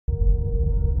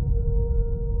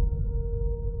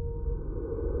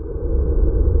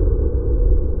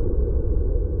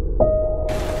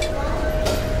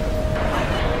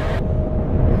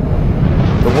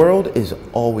world is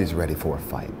always ready for a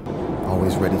fight,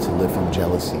 always ready to live from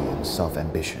jealousy and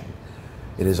self-ambition.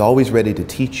 It is always ready to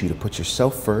teach you to put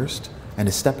yourself first and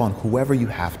to step on whoever you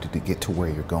have to get to where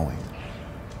you're going.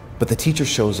 But the teacher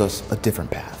shows us a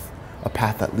different path, a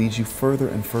path that leads you further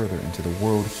and further into the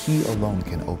world he alone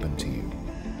can open to you.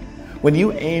 When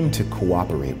you aim to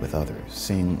cooperate with others,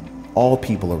 seeing all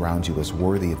people around you as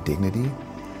worthy of dignity,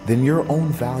 then your own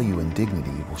value and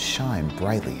dignity will shine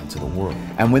brightly into the world.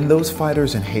 And when those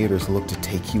fighters and haters look to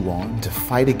take you on, to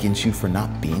fight against you for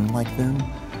not being like them,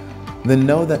 then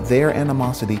know that their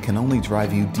animosity can only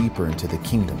drive you deeper into the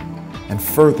kingdom and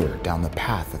further down the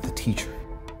path of the teacher.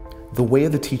 The way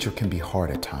of the teacher can be hard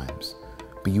at times,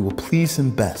 but you will please him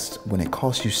best when it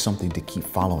costs you something to keep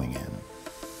following him.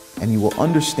 And you will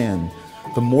understand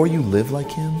the more you live like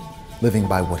him, living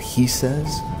by what he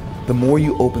says, the more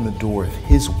you open the door of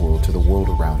his world to the world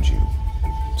around you,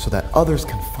 so that others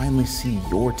can finally see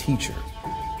your teacher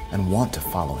and want to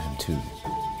follow him too.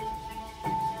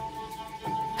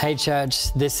 Hey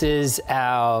church, this is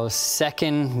our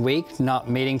second week not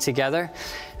meeting together,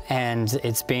 and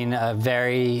it's been a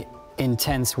very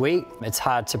intense week. It's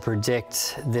hard to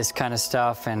predict this kind of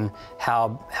stuff and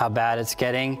how bad it's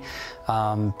getting,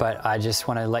 but I just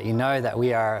want to let you know that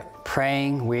we are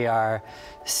praying, we are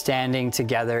standing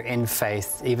together in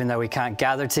faith. Even though we can't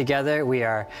gather together, we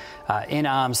are in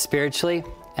arms spiritually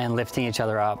and lifting each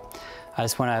other up. I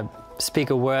just want to speak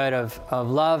a word of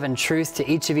love and truth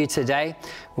to each of you today,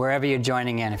 wherever you're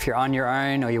joining in. If you're on your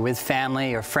own or you're with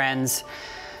family or friends,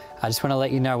 I just want to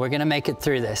let you know we're going to make it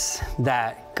through this,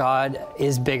 that God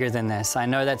is bigger than this. I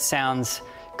know that sounds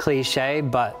cliche,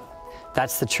 but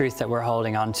that's the truth that we're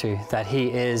holding on to, that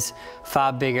he is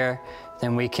far bigger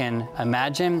than we can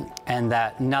imagine, and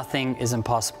that nothing is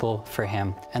impossible for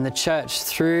him. And the church,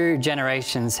 through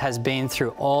generations, has been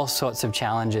through all sorts of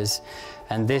challenges.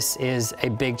 And this is a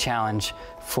big challenge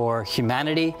for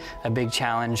humanity, a big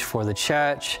challenge for the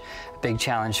church, a big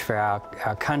challenge for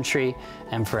our country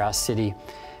and for our city.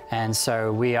 And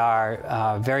so we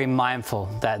are very mindful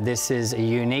that this is a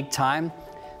unique time,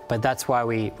 but that's why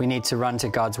we need to run to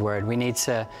God's word. We need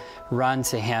to run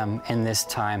to him in this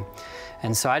time.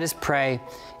 And so I just pray,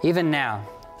 even now,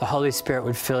 the Holy Spirit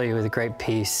would fill you with a great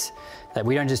peace, that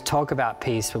we don't just talk about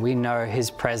peace, but we know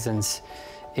his presence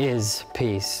is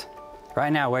peace.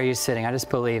 Right now, where you're sitting, I just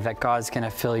believe that God's going to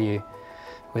fill you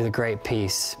with a great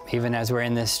peace. Even as we're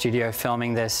in this studio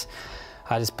filming this,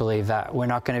 I just believe that we're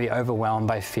not going to be overwhelmed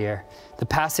by fear. The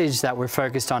passage that we're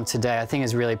focused on today, I think,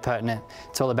 is really pertinent.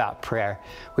 It's all about prayer.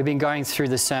 We've been going through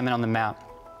the Sermon on the Mount,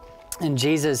 and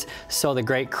Jesus saw the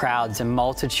great crowds and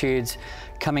multitudes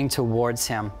coming towards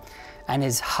him, and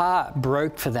his heart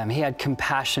broke for them. He had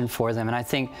compassion for them, and I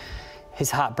think his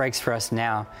heart breaks for us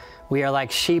now. We are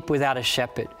like sheep without a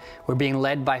shepherd. We're being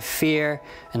led by fear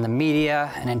and the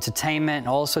media and entertainment and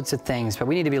all sorts of things, but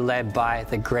we need to be led by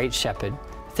the great shepherd.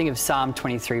 Think of Psalm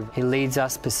 23. He leads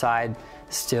us beside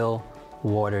still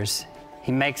waters.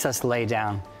 He makes us lay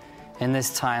down. In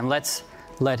this time, let's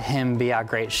let him be our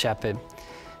great shepherd,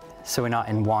 so we're not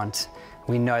in want.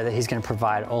 We know that he's going to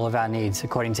provide all of our needs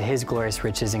according to his glorious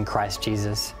riches in Christ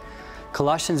Jesus.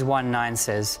 Colossians 1:9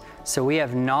 says, "So we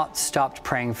have not stopped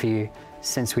praying for you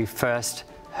since we first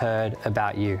heard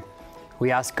about you."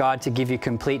 We ask God to give you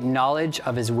complete knowledge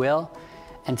of his will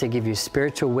and to give you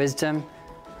spiritual wisdom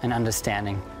and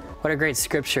understanding. What a great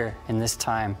scripture in this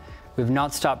time. We've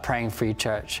not stopped praying for you,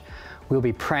 church. We'll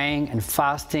be praying and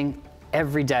fasting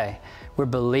every day. We're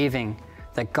believing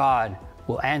that God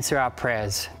will answer our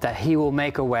prayers, that he will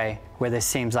make a way where there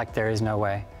seems like there is no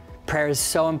way. Prayer is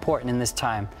so important in this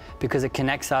time because it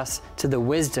connects us to the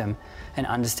wisdom and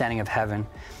understanding of heaven,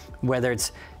 whether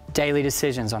it's daily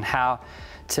decisions on how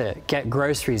to get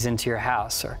groceries into your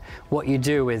house, or what you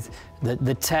do with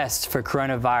the test for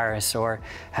coronavirus, or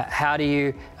how do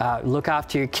you look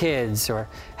after your kids, or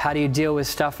how do you deal with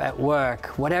stuff at work.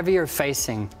 Whatever you're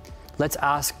facing, let's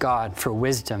ask God for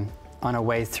wisdom on a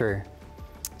way through.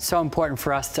 It's so important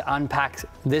for us to unpack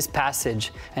this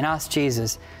passage and ask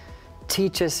Jesus,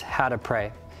 teach us how to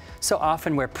pray. So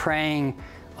often we're praying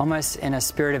almost in a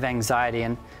spirit of anxiety,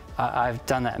 and I've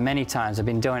done that many times. I've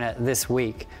been doing it this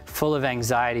week, full of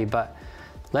anxiety, but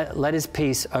let his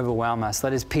peace overwhelm us.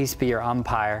 Let his peace be your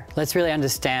umpire. Let's really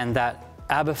understand that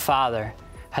Abba Father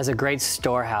has a great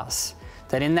storehouse,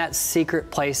 that in that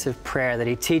secret place of prayer that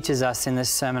he teaches us in this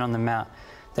Sermon on the Mount,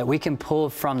 that we can pull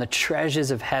from the treasures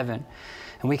of heaven,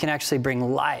 and we can actually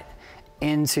bring light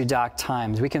into dark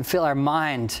times. We can fill our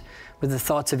mind with the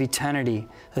thoughts of eternity,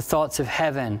 the thoughts of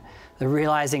heaven, the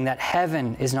realizing that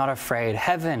heaven is not afraid,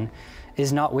 heaven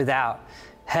is not without,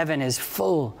 heaven is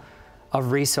full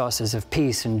of resources of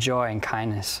peace and joy and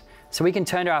kindness. So we can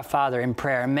turn to our Father in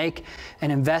prayer and make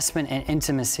an investment in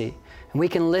intimacy. And we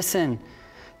can listen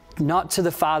not to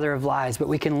the father of lies, but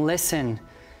we can listen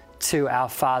to our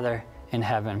Father in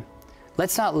heaven.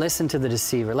 Let's not listen to the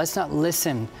deceiver. Let's not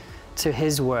listen to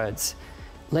his words.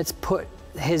 Let's put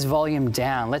his volume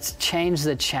down. Let's change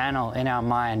the channel in our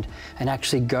mind and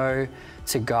actually go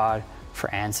to God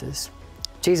for answers.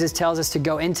 Jesus tells us to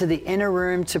go into the inner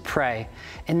room to pray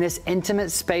in this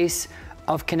intimate space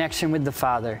of connection with the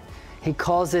Father. He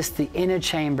calls this the inner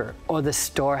chamber or the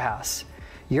storehouse.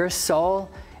 Your soul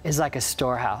is like a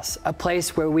storehouse, a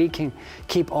place where we can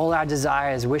keep all our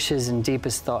desires, wishes, and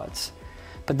deepest thoughts.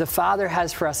 But the Father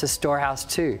has for us a storehouse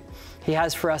too. He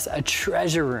has for us a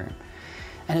treasure room.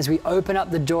 And as we open up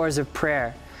the doors of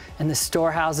prayer and the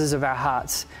storehouses of our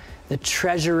hearts, the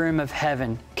treasure room of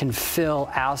heaven can fill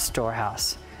our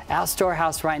storehouse. Our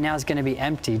storehouse right now is going to be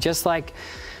empty, just like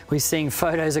we're seeing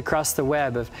photos across the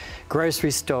web of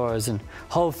grocery stores and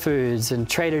Whole Foods and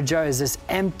Trader Joe's, this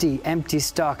empty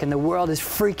stock, and the world is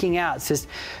freaking out. It's just,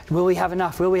 will we have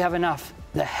enough? Will we have enough?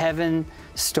 The heaven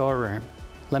storeroom.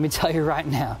 Let me tell you right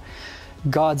now,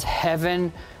 God's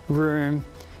heaven room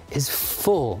is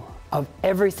full of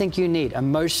everything you need,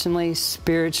 emotionally,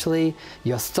 spiritually,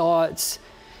 your thoughts.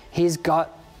 He's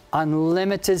got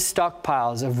unlimited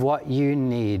stockpiles of what you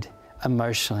need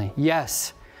emotionally.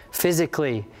 Yes,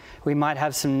 physically, we might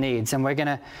have some needs and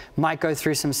might go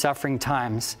through some suffering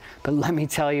times. But let me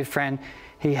tell you, friend,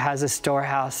 he has a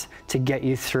storehouse to get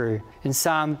you through. In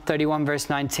Psalm 31, verse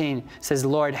 19, it says,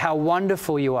 Lord, how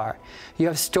wonderful you are. You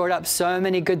have stored up so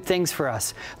many good things for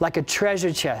us, like a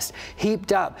treasure chest,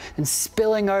 heaped up and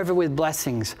spilling over with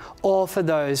blessings, all for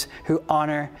those who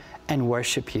honor and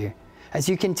worship you. As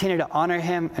you continue to honor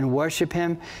him and worship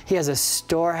him, he has a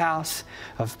storehouse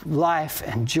of life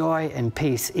and joy and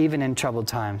peace, even in troubled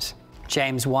times.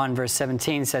 James 1 verse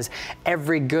 17 says,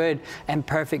 every good and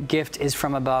perfect gift is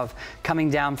from above, coming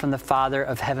down from the Father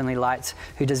of heavenly lights,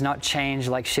 who does not change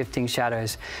like shifting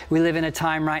shadows. We live in a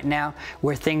time right now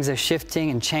where things are shifting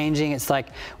and changing. It's like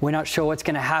we're not sure what's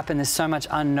going to happen. There's so much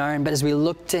unknown. But as we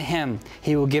look to him,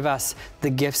 he will give us the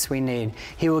gifts we need.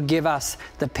 He will give us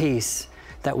the peace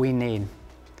that we need.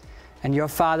 And your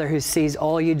Father who sees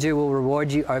all you do will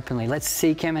reward you openly. Let's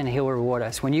seek him and he'll reward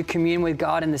us. When you commune with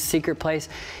God in the secret place,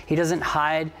 he doesn't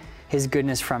hide his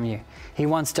goodness from you. He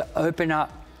wants to open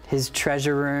up his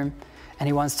treasure room and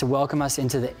he wants to welcome us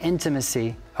into the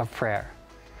intimacy of prayer.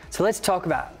 So let's talk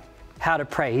about how to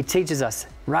pray. He teaches us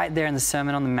right there in the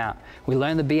Sermon on the Mount. We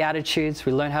learn the Beatitudes.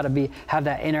 We learn how to have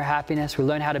that inner happiness. We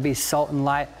learn how to be salt and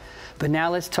light. But now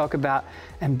let's talk about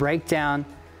and break down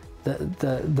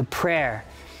the prayer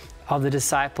of the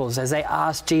disciples as they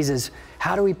asked Jesus,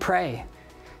 how do we pray?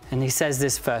 And he says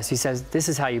this first. He says, this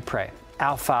is how you pray,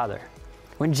 our Father.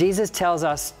 When Jesus tells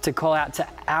us to call out to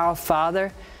our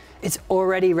Father, it's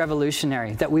already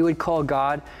revolutionary that we would call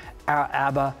God our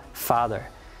Abba Father.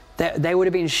 They would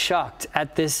have been shocked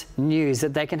at this news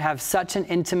that they can have such an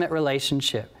intimate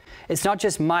relationship. It's not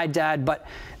just my dad, but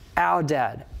our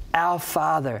dad, our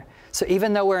Father. So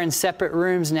even though we're in separate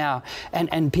rooms now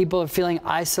and people are feeling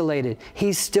isolated,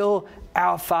 he's still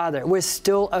our Father. We're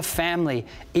still a family,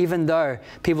 even though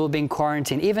people are being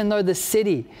quarantined, even though the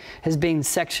city has been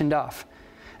sectioned off.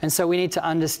 And so we need to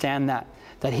understand that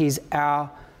he's our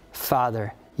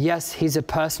Father. Yes, he's a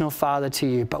personal father to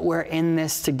you, but we're in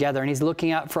this together and he's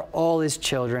looking out for all his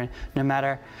children, no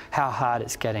matter how hard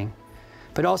it's getting.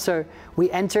 But also, we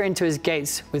enter into his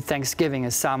gates with thanksgiving,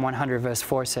 as Psalm 100 verse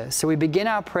 4 says. So we begin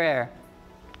our prayer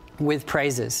with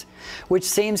praises, which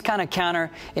seems kind of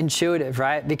counterintuitive,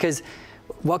 right? Because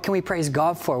what can we praise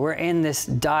God for? We're in this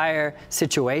dire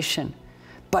situation.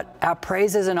 But our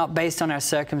praises are not based on our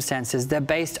circumstances. They're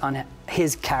based on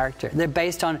his character. They're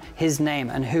based on his name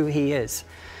and who he is.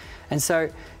 And so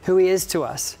who he is to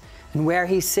us and where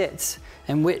he sits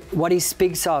and what he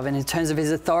speaks of in terms of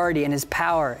his authority and his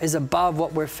power is above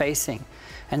what we're facing.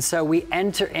 And so we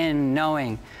enter in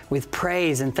knowing with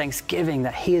praise and thanksgiving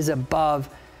that he is above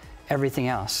everything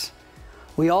else.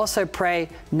 We also pray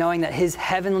knowing that his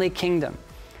heavenly kingdom,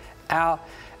 our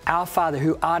Father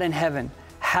who art in heaven,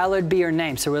 hallowed be your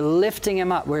name. So we're lifting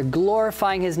him up. We're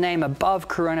glorifying his name above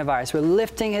coronavirus. We're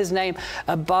lifting his name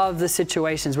above the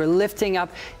situations. We're lifting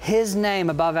up his name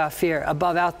above our fear,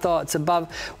 above our thoughts,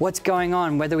 above what's going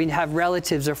on, whether we have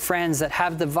relatives or friends that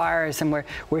have the virus and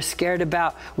we're scared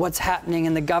about what's happening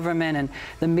in the government and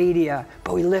the media.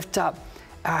 But we lift up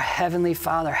our heavenly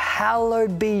Father.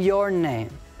 Hallowed be your name.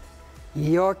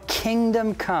 Your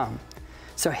kingdom come.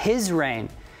 So his reign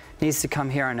needs to come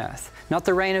here on earth. Not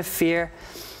the reign of fear,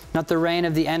 not the reign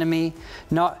of the enemy,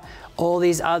 not all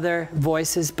these other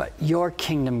voices, but your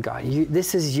kingdom, God.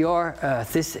 This is your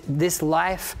earth, this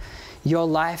life, your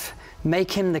life.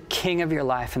 Make him the king of your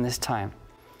life in this time.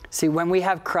 See, when we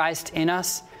have Christ in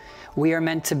us, we are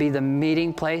meant to be the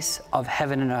meeting place of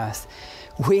heaven and earth.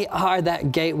 We are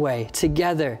that gateway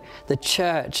together, the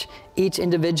church, each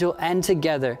individual and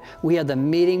together. We are the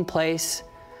meeting place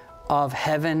of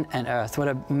heaven and earth. What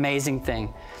an amazing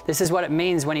thing. This is what it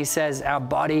means when he says our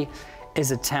body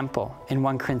is a temple in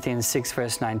 1 Corinthians 6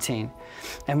 verse 19.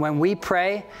 And when we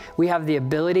pray, we have the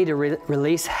ability to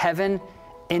release heaven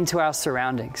into our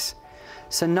surroundings.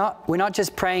 So we're not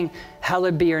just praying,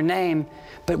 hallowed be your name,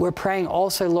 but we're praying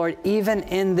also, Lord, even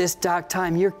in this dark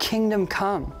time, your kingdom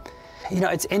come. You know,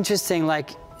 it's interesting,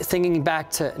 like thinking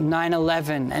back to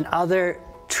 9/11 and other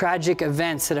tragic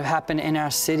events that have happened in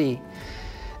our city,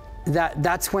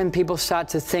 that's when people start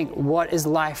to think, what is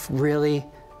life really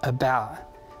about?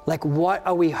 Like, what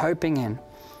are we hoping in?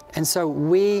 And so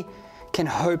we can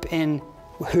hope in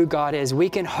who God is. We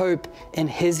can hope in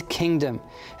his kingdom.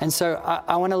 And so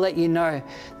I want to let you know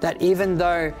that even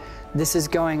though this is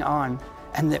going on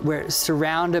and that we're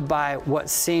surrounded by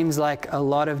what seems like a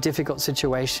lot of difficult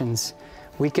situations,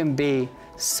 we can be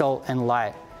salt and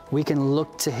light. We can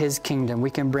look to his kingdom. We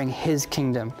can bring his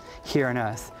kingdom here on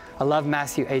earth. I love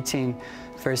Matthew 18,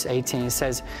 verse 18. It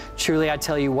says, truly I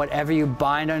tell you, whatever you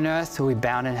bind on earth will be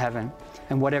bound in heaven,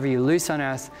 and whatever you loose on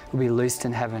earth will be loosed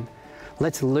in heaven.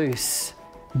 Let's loose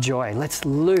joy. Let's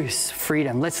loose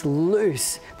freedom. Let's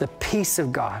loose the peace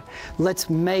of God. Let's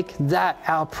make that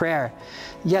our prayer.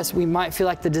 Yes, we might feel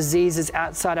like the disease is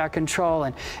outside our control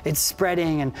and it's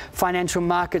spreading and financial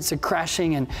markets are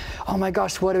crashing and, oh my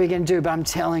gosh, what are we going to do? But I'm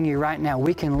telling you right now,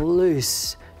 we can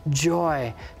loose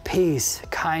joy, peace,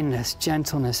 kindness,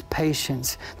 gentleness,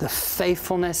 patience. The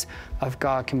faithfulness of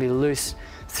God can be loose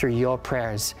through your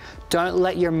prayers. Don't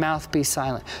let your mouth be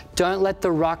silent. Don't let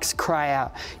the rocks cry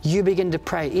out. You begin to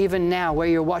pray. Even now where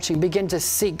you're watching, begin to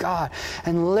seek God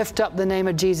and lift up the name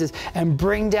of Jesus and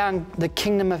bring down the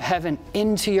kingdom of heaven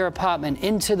into your apartment,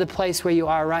 into the place where you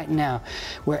are right now,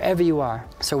 wherever you are.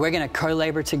 So we're going to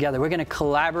co-labor together. We're going to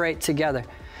collaborate together.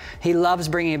 He loves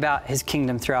bringing about his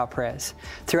kingdom through our prayers,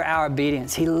 through our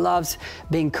obedience. He loves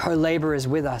being co-laborers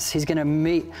with us. He's going to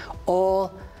meet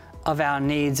all of our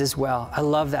needs as well. I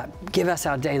love that. Give us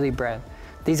our daily bread.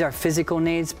 These are physical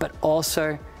needs, but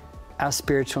also our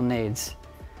spiritual needs.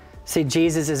 See,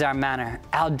 Jesus is our manna,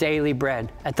 our daily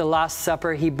bread. At the Last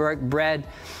Supper, he broke bread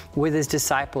with his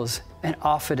disciples and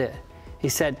offered it. He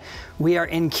said, we are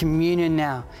in communion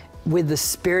now with the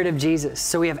Spirit of Jesus.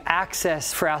 So we have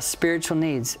access for our spiritual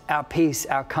needs, our peace,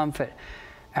 our comfort,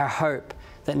 our hope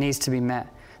that needs to be met.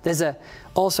 There's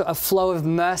also a flow of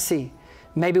mercy.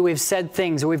 Maybe we've said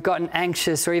things or we've gotten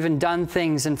anxious or even done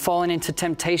things and fallen into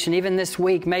temptation. Even this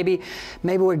week, maybe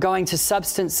we're going to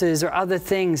substances or other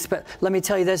things. But let me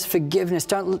tell you, there's forgiveness.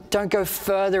 Don't go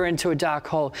further into a dark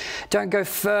hole. Don't go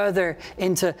further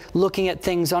into looking at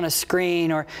things on a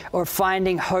screen or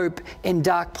finding hope in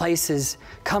dark places.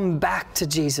 Come back to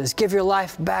Jesus. Give your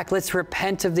life back. Let's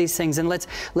repent of these things and let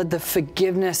the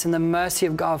forgiveness and the mercy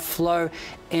of God flow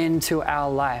into our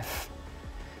life.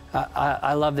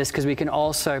 I love this because we can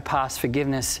also pass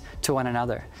forgiveness to one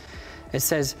another. It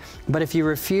says, but if you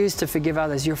refuse to forgive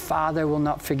others, your Father will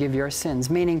not forgive your sins.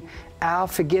 Meaning our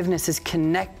forgiveness is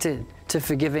connected to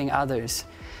forgiving others.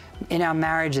 In our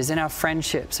marriages, in our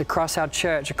friendships, across our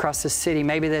church, across the city.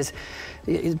 Maybe there's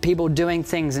people doing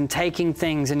things and taking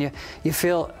things and you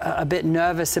feel a bit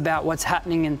nervous about what's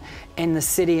happening in the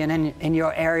city and in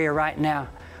your area right now.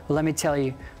 Well, let me tell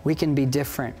you, we can be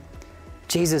different.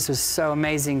 Jesus was so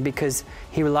amazing because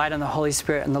he relied on the Holy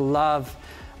Spirit and the love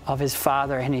of his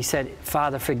Father. And he said,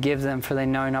 Father, forgive them for they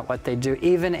know not what they do.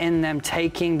 Even in them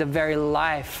taking the very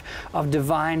life of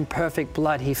divine, perfect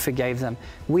blood, he forgave them.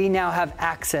 We now have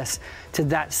access to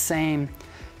that same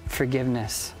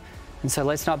forgiveness. And so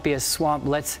let's not be a swamp.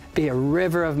 Let's be a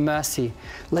river of mercy.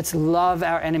 Let's love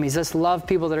our enemies. Let's love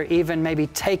people that are even maybe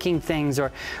taking things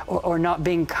or not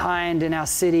being kind in our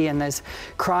city, and there's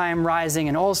crime rising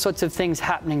and all sorts of things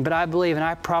happening. But I believe and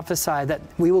I prophesy that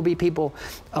we will be people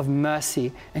of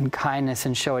mercy and kindness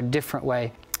and show a different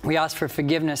way. We ask for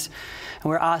forgiveness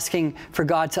and we're asking for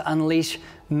God to unleash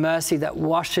mercy that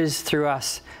washes through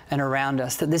us and around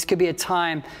us. That this could be a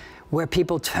time where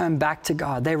people turn back to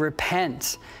God. They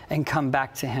repent and come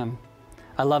back to him.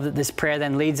 I love that this prayer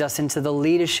then leads us into the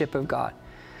leadership of God.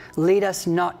 Lead us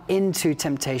not into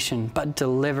temptation, but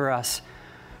deliver us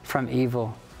from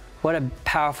evil. What a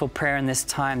powerful prayer in this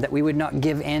time, that we would not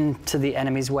give in to the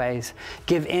enemy's ways,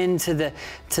 give in to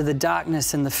the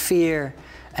darkness and the fear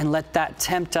and let that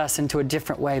tempt us into a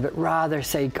different way, but rather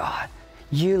say, God,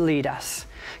 You lead us.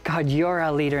 God, you're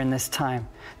our leader in this time.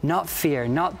 Not fear,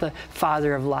 not the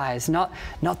father of lies, not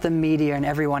the media and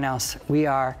everyone else. We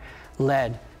are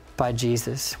led by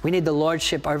Jesus. We need the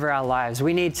lordship over our lives.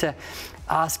 We need to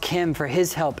ask him for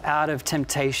his help out of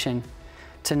temptation,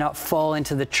 to not fall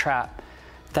into the trap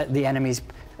that the enemy's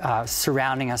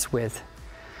surrounding us with.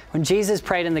 When Jesus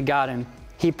prayed in the garden,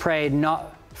 he prayed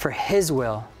not for his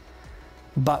will,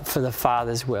 but for the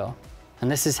Father's will. And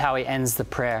this is how he ends the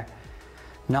prayer.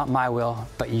 Not my will,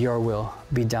 but your will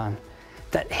be done.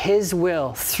 That his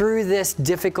will, through this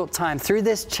difficult time, through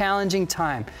this challenging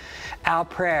time, our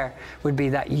prayer would be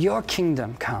that your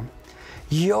kingdom come,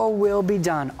 your will be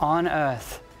done on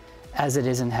earth as it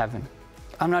is in heaven.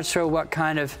 I'm not sure what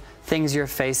kind of things you're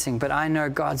facing, but I know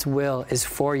God's will is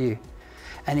for you.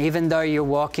 And even though you're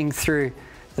walking through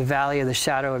the valley of the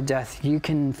shadow of death, you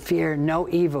can fear no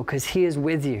evil because he is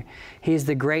with you. He is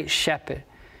the great shepherd.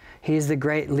 He is the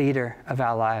great leader of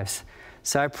our lives.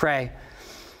 So I pray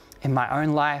in my own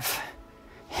life,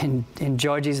 in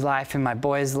Georgie's life, in my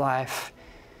boys' life,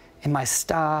 in my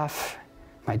staff,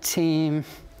 my team,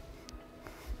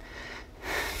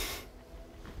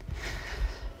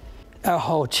 our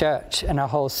whole church and our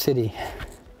whole city.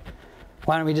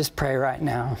 Why don't we just pray right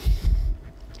now?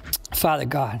 Father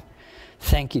God,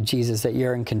 thank you, Jesus, that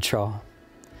you're in control.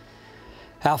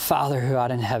 Our Father who art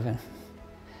in heaven,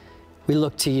 we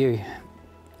look to you.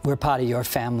 We're part of your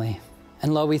family.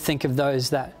 And Lord, we think of those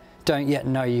that don't yet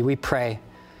know you. We pray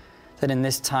that in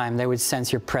this time they would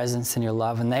sense your presence and your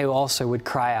love, and they also would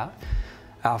cry out,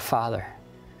 our Father.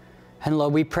 And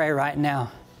Lord, we pray right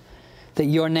now that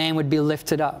your name would be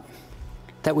lifted up,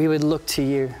 that we would look to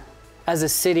you. As a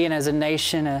city and as a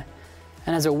nation and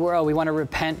as a world, we want to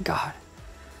repent, God,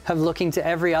 of looking to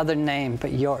every other name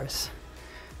but yours.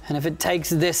 And if it takes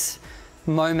this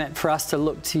moment for us to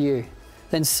look to you,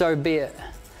 then so be it.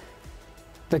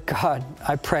 But God,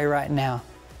 I pray right now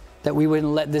that we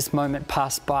wouldn't let this moment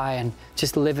pass by and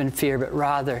just live in fear, but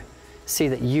rather see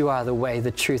that you are the way,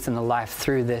 the truth, and the life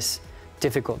through this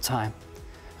difficult time.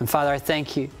 And Father, I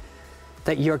thank you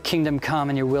that your kingdom come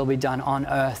and your will be done on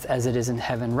earth as it is in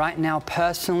heaven. Right now,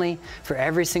 personally, for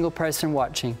every single person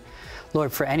watching,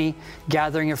 Lord, for any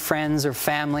gathering of friends or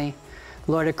family,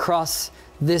 Lord, across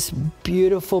this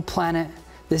beautiful planet,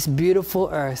 this beautiful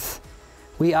earth,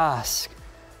 we ask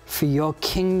for your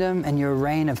kingdom and your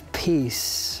reign of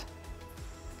peace.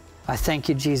 I thank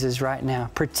you, Jesus, right now.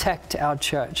 Protect our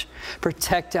church,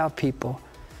 protect our people,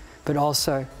 but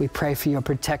also we pray for your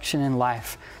protection in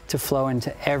life to flow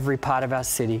into every part of our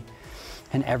city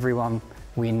and everyone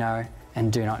we know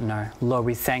and do not know. Lord,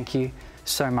 we thank you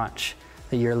so much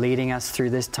that you're leading us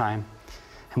through this time,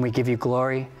 and we give you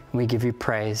glory and we give you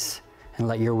praise, and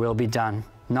let your will be done.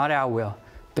 Not our will,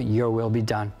 but your will be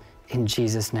done. In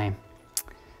Jesus' name,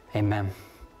 amen.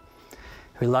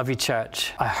 We love you,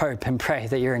 church. I hope and pray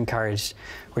that you're encouraged.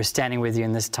 We're standing with you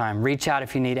in this time. Reach out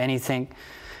if you need anything,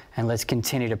 and let's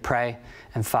continue to pray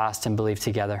and fast and believe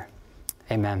together.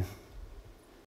 Amen.